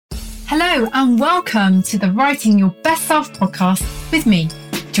Hello and welcome to the Writing Your Best Self podcast with me,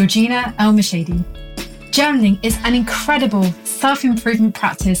 Georgina El-Mashady. Journaling is an incredible self-improvement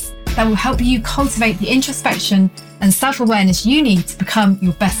practice that will help you cultivate the introspection and self-awareness you need to become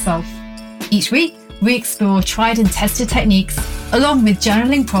your best self. Each week, we explore tried and tested techniques along with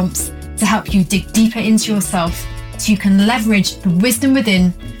journaling prompts to help you dig deeper into yourself so you can leverage the wisdom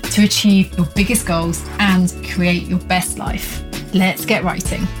within to achieve your biggest goals and create your best life. Let's get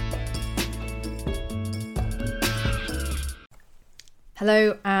writing.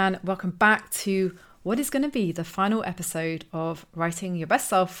 Hello and welcome back to what is going to be the final episode of Writing Your Best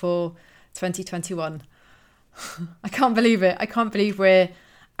Self for 2021. I can't believe it. I can't believe we're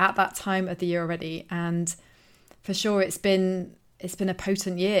at that time of the year already. And for sure, it's been a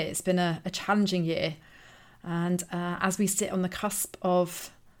potent year. It's been a challenging year. And as we sit on the cusp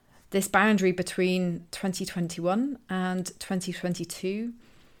of this boundary between 2021 and 2022,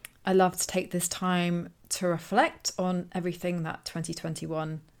 I love to take this time to reflect on everything that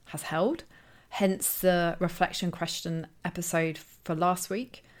 2021 has held, hence the reflection question episode for last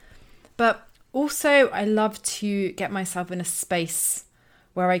week. But also I love to get myself in a space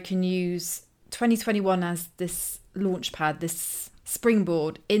where I can use 2021 as this launch pad, this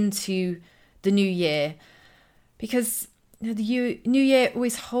springboard into the new year, because the new year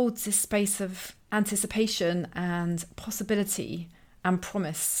always holds this space of anticipation and possibility and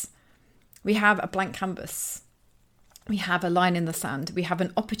promise. We have a blank canvas. We have a line in the sand. We have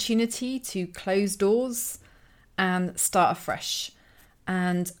an opportunity to close doors and start afresh.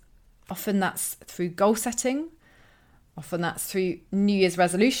 And often that's through goal setting. Often that's through New Year's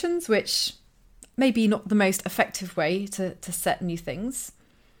resolutions, which may be not the most effective way to set new things.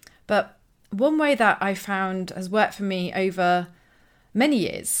 But one way that I found has worked for me over many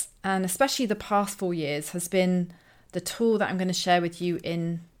years, and especially the past 4 years, has been the tool that I'm going to share with you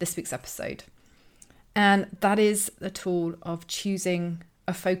in this week's episode. And that is the tool of choosing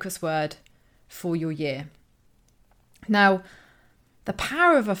a focus word for your year. Now, the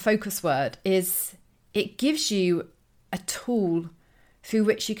power of a focus word is it gives you a tool through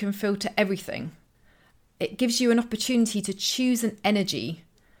which you can filter everything. It gives you an opportunity to choose an energy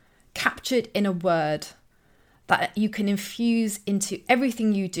captured in a word that you can infuse into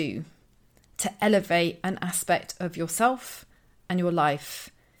everything you do to elevate an aspect of yourself and your life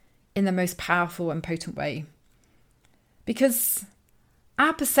in the most powerful and potent way. Because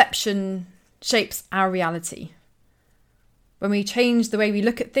our perception shapes our reality. When we change the way we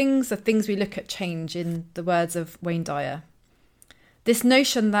look at things, the things we look at change, in the words of Wayne Dyer. This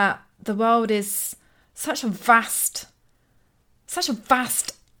notion that the world is such a vast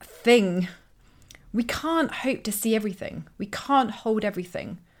thing. We can't hope to see everything. We can't hold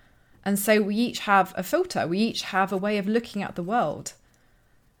everything. And so we each have a filter. We each have a way of looking at the world.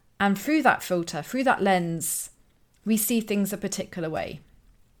 And through that filter, through that lens, we see things a particular way.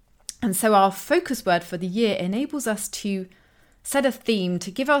 And so our focus word for the year enables us to set a theme,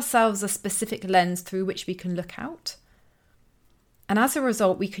 to give ourselves a specific lens through which we can look out. And as a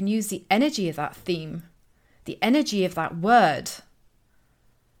result, we can use the energy of that theme, the energy of that word,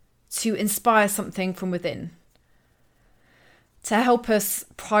 to inspire something from within, to help us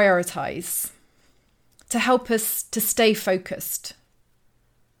prioritize, to help us to stay focused,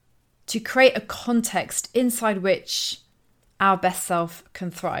 to create a context inside which our best self can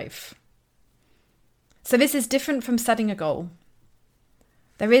thrive. So this is different from setting a goal.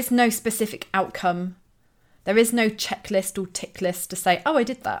 There is no specific outcome. There is no checklist or tick list to say, oh, I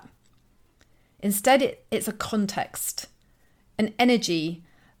did that. Instead, it's a context, an energy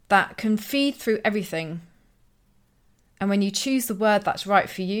that can feed through everything. And when you choose the word that's right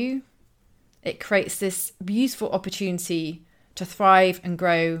for you, it creates this beautiful opportunity to thrive and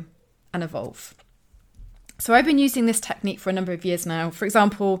grow and evolve. So I've been using this technique for a number of years now. For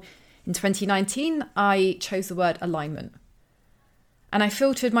example, in 2019, I chose the word alignment. And I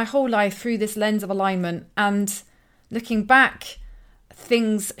filtered my whole life through this lens of alignment. And looking back,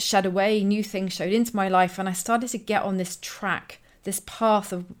 things shed away, new things showed into my life. And I started to get on this track, this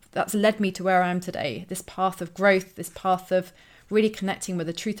path that's led me to where I am today, this path of growth, this path of really connecting with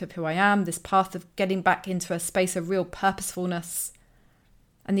the truth of who I am, this path of getting back into a space of real purposefulness.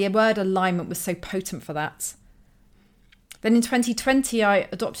 And the word alignment was so potent for that. Then in 2020, I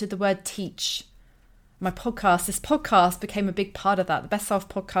adopted the word teach. This podcast became a big part of that, the Best Self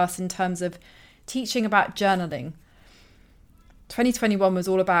podcast, in terms of teaching about journaling. 2021 was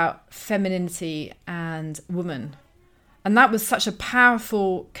all about femininity and woman. And that was such a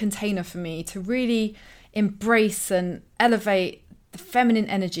powerful container for me to really embrace and elevate the feminine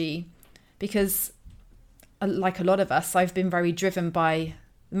energy, because like a lot of us, I've been very driven by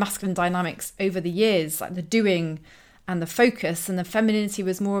masculine dynamics over the years, like the doing and the focus, and the femininity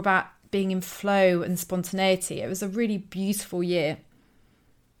was more about being in flow and spontaneity. It was a really beautiful year.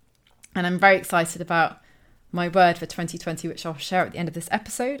 And I'm very excited about my word for 2020, which I'll share at the end of this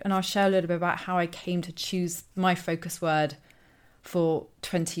episode. And I'll share a little bit about how I came to choose my focus word for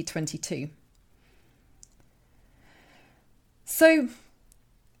 2022. So,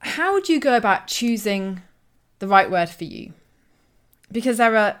 how do you go about choosing the right word for you? Because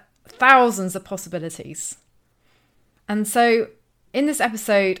there are thousands of possibilities. And so in this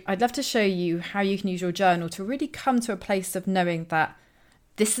episode, I'd love to show you how you can use your journal to really come to a place of knowing that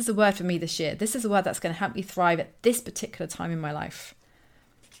this is a word for me this year. This is a word that's going to help me thrive at this particular time in my life.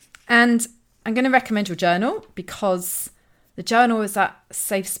 And I'm going to recommend your journal because the journal is that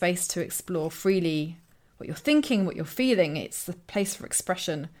safe space to explore freely what you're thinking, what you're feeling. It's the place for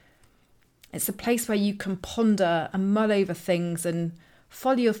expression. It's a place where you can ponder and mull over things and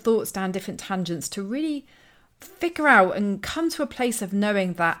follow your thoughts down different tangents to really figure out and come to a place of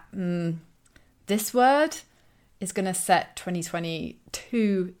knowing that this word is going to set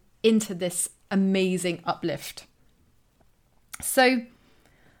 2022 into this amazing uplift. So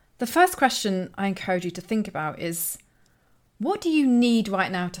the first question I encourage you to think about is, what do you need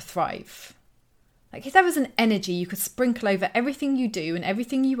right now to thrive? Like if there was an energy you could sprinkle over everything you do and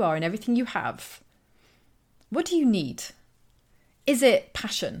everything you are and everything you have, what do you need? Is it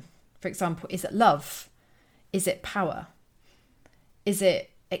passion, for example? Is it love? Is it power? Is it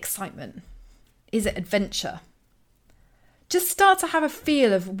excitement? Is it adventure? Just start to have a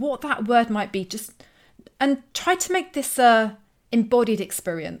feel of what that word might be, and try to make this a embodied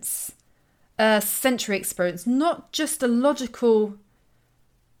experience, a sensory experience, not just a logical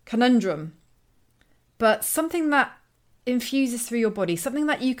conundrum, but something that infuses through your body, something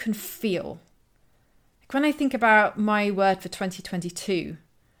that you can feel. Like when I think about my word for 2022,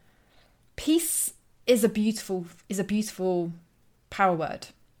 peace is a beautiful power word.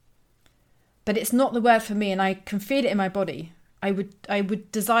 But it's not the word for me, and I can feel it in my body. I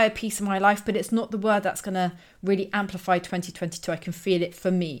would desire peace in my life, but it's not the word that's going to really amplify 2022. I can feel it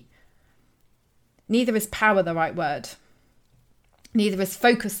for me. Neither is power the right word. Neither is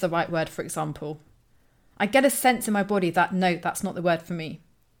focus the right word, for example. I get a sense in my body that no, that's not the word for me.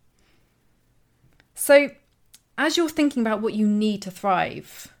 So as you're thinking about what you need to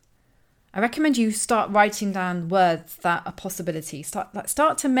thrive, I recommend you start writing down words that are possibilities.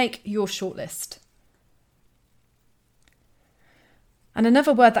 Start to make your shortlist. And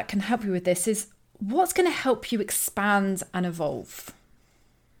another word that can help you with this is what's going to help you expand and evolve.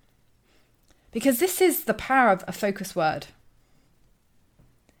 Because this is the power of a focus word.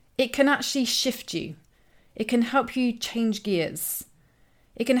 It can actually shift you. It can help you change gears.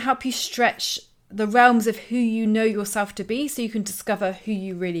 It can help you stretch the realms of who you know yourself to be so you can discover who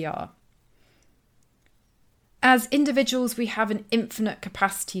you really are. As individuals, we have an infinite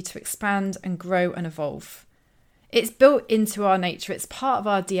capacity to expand and grow and evolve. It's built into our nature. It's part of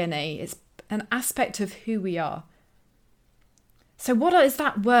our DNA. It's an aspect of who we are. So what is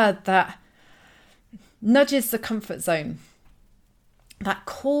that word that nudges the comfort zone, that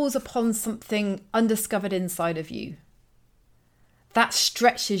calls upon something undiscovered inside of you, that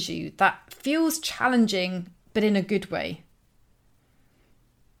stretches you, that feels challenging, but in a good way?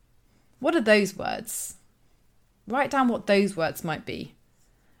 What are those words? Write down what those words might be.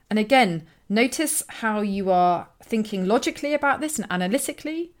 And again, notice how you are thinking logically about this and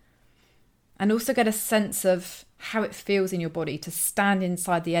analytically, and also get a sense of how it feels in your body to stand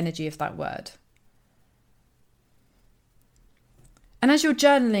inside the energy of that word. And as you're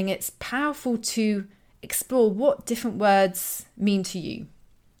journaling, it's powerful to explore what different words mean to you.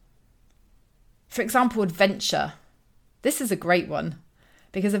 For example, adventure. This is a great one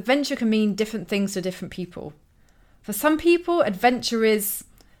because adventure can mean different things to different people. For some people, adventure is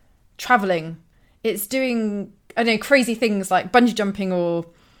traveling. It's doing, crazy things like bungee jumping or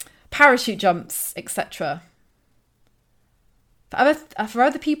parachute jumps, etc. For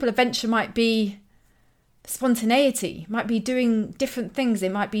other people, adventure might be spontaneity, might be doing different things.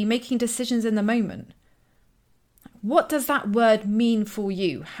 It might be making decisions in the moment. What does that word mean for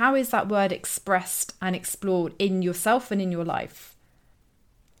you? How is that word expressed and explored in yourself and in your life?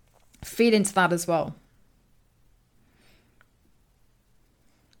 Feel into that as well.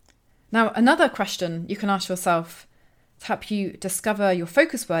 Now, another question you can ask yourself to help you discover your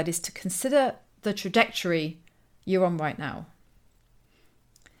focus word is to consider the trajectory you're on right now.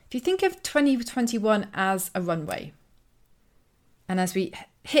 If you think of 2021 as a runway, and as we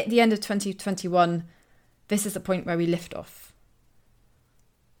hit the end of 2021, this is the point where we lift off.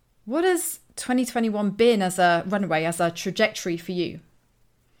 What has 2021 been as a runway, as a trajectory for you?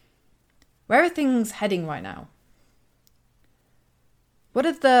 Where are things heading right now? What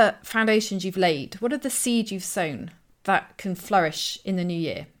are the foundations you've laid? What are the seeds you've sown that can flourish in the new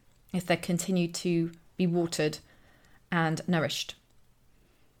year if they continue to be watered and nourished?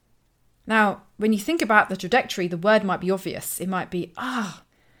 Now, when you think about the trajectory, the word might be obvious. It might be,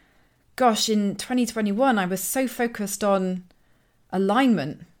 gosh, in 2021, I was so focused on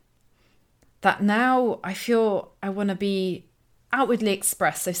alignment that now I feel I want to be outwardly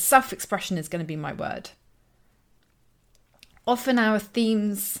expressed. So self-expression is going to be my word. Often our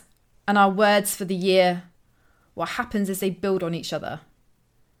themes and our words for the year, what happens is they build on each other.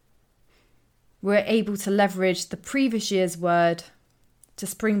 We're able to leverage the previous year's word to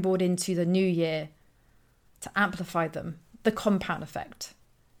springboard into the new year, to amplify them, the compound effect.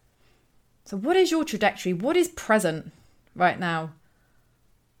 So what is your trajectory? What is present right now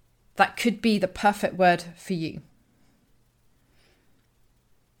that could be the perfect word for you?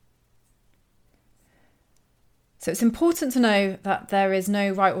 So it's important to know that there is no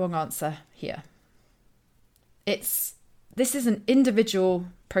right or wrong answer here. This is an individual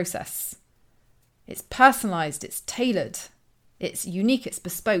process. It's personalized, it's tailored, it's unique, it's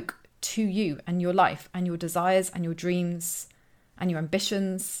bespoke to you and your life and your desires and your dreams and your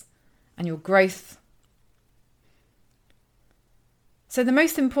ambitions and your growth. So the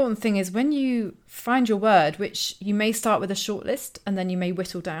most important thing is when you find your word, which you may start with a short list and then you may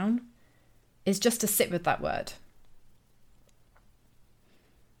whittle down, is just to sit with that word.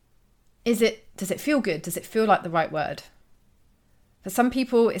 Does it feel good? Does it feel like the right word? For some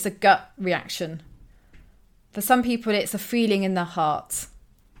people, it's a gut reaction. For some people, it's a feeling in their heart.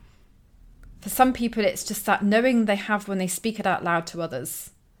 For some people, it's just that knowing they have when they speak it out loud to others.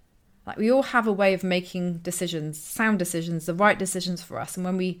 Like we all have a way of making decisions, sound decisions, the right decisions for us. And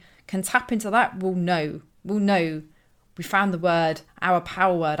when we can tap into that, we'll know we found the word, our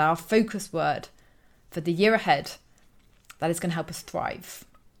power word, our focus word for the year ahead that is going to help us thrive.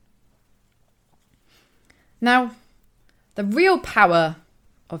 Now, the real power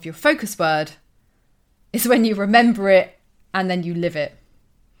of your focus word is when you remember it and then you live it.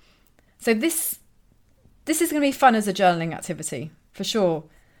 So this is going to be fun as a journaling activity, for sure,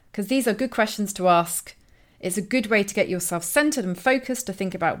 because these are good questions to ask. It's a good way to get yourself centered and focused, to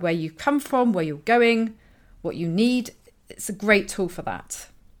think about where you come from, where you're going, what you need. It's a great tool for that.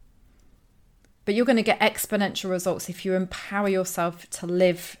 But you're going to get exponential results if you empower yourself to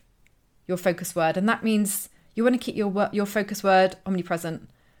live your focus word. And that means you want to keep your focus word omnipresent.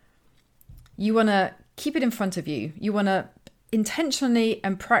 You want to keep it in front of you. You want to intentionally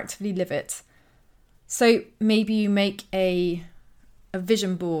and proactively live it. So maybe you make a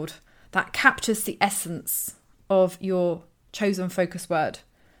vision board that captures the essence of your chosen focus word.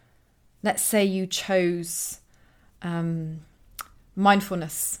 Let's say you chose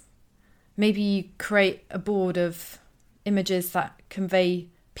mindfulness. Maybe you create a board of images that convey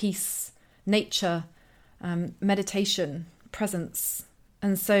peace, nature, meditation, presence.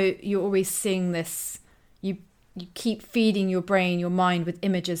 And so you're always seeing this. You keep feeding your brain, your mind with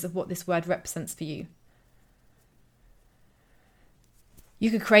images of what this word represents for you.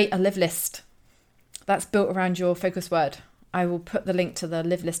 You could create a live list that's built around your focus word. I will put the link to the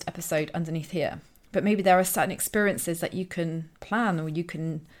live list episode underneath here. But maybe there are certain experiences that you can plan or you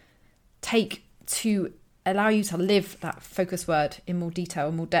can take to allow you to live that focus word in more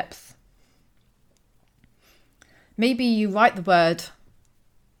detail, more depth. Maybe you write the word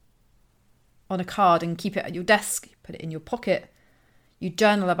on a card and keep it at your desk, put it in your pocket. You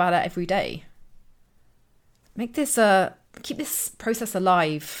journal about it every day. Keep this process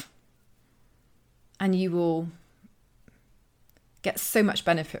alive, and you will get so much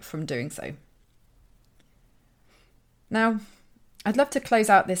benefit from doing so. Now, I'd love to close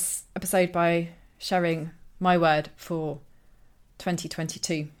out this episode by sharing my word for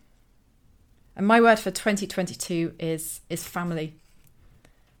 2022. And my word for 2022 is family.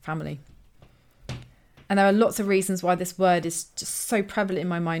 Family. And there are lots of reasons why this word is just so prevalent in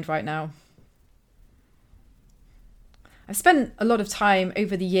my mind right now. I've spent a lot of time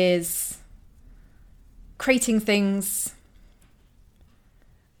over the years creating things,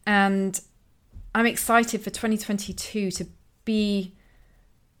 and I'm excited for 2022 to be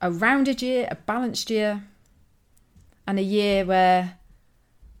a rounded year, a balanced year, and a year where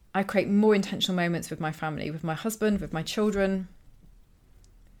I create more intentional moments with my family, with my husband, with my children.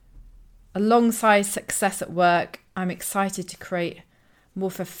 Alongside success at work, I'm excited to create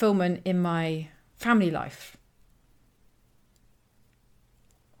more fulfillment in my family life.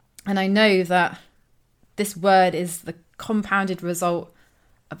 And I know that this word is the compounded result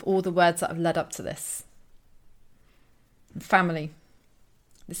of all the words that have led up to this. Family.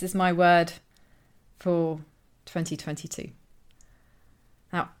 This is my word for 2022.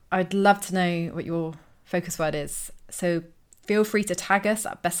 Now, I'd love to know what your focus word is. So feel free to tag us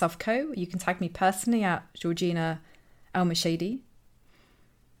at Best Self Co. You can tag me personally at Georgina Elmashady.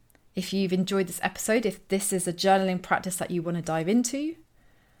 If you've enjoyed this episode, if this is a journaling practice that you want to dive into,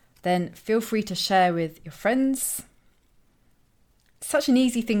 then feel free to share with your friends. Such an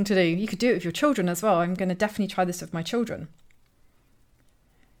easy thing to do. You could do it with your children as well. I'm going to definitely try this with my children.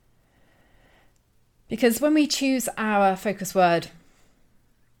 Because when we choose our focus word,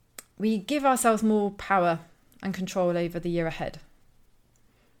 we give ourselves more power and control over the year ahead.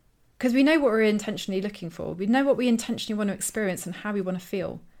 Because we know what we're intentionally looking for. We know what we intentionally want to experience and how we want to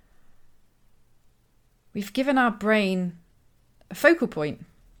feel. We've given our brain a focal point.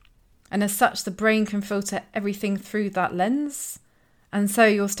 And as such, the brain can filter everything through that lens. And so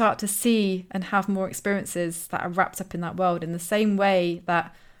you'll start to see and have more experiences that are wrapped up in that world, in the same way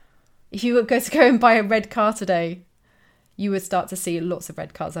that if you were going to go and buy a red car today, you would start to see lots of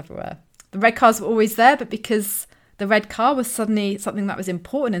red cars everywhere. The red cars were always there, but because the red car was suddenly something that was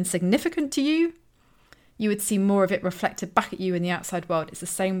important and significant to you, you would see more of it reflected back at you in the outside world. It's the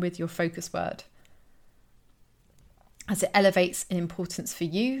same with your focus word. As it elevates in importance for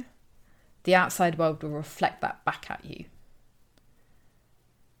you, the outside world will reflect that back at you.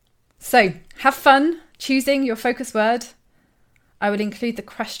 So have fun choosing your focus word. I will include the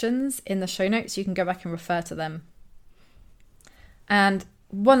questions in the show notes. You can go back and refer to them. And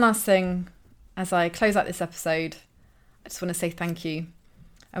one last thing, as I close out this episode, I just want to say thank you.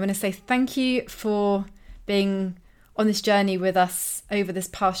 I want to say thank you for being on this journey with us over this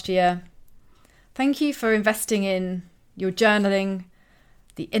past year. Thank you for investing in your journaling,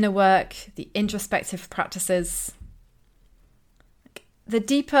 the inner work, the introspective practices. The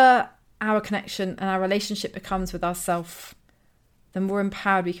deeper our connection and our relationship becomes with ourselves, the more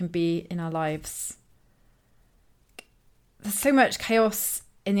empowered we can be in our lives. There's so much chaos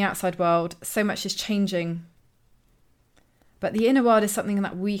in the outside world, so much is changing. But the inner world is something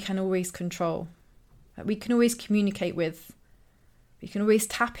that we can always control, that we can always communicate with, we can always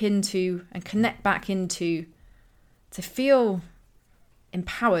tap into and connect back into to feel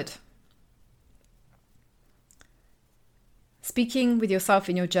empowered. Speaking with yourself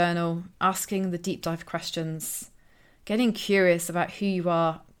in your journal, asking the deep dive questions, getting curious about who you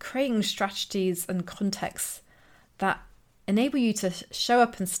are, creating strategies and contexts that enable you to show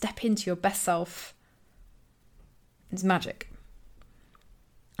up and step into your best self is magic.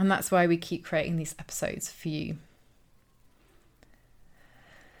 And that's why we keep creating these episodes for you.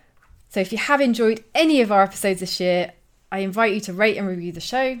 So if you have enjoyed any of our episodes this year, I invite you to rate and review the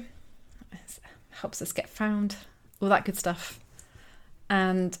show. It helps us get found, all that good stuff.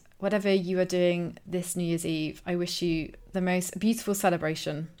 And whatever you are doing this New Year's Eve, I wish you the most beautiful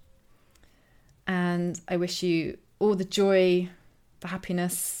celebration. And I wish you all the joy, the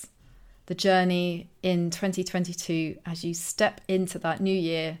happiness, the journey in 2022 as you step into that new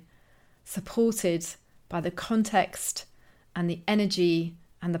year, supported by the context and the energy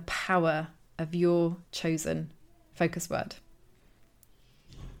and the power of your chosen focus word.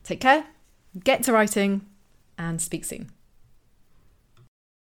 Take care, get to writing, and speak soon.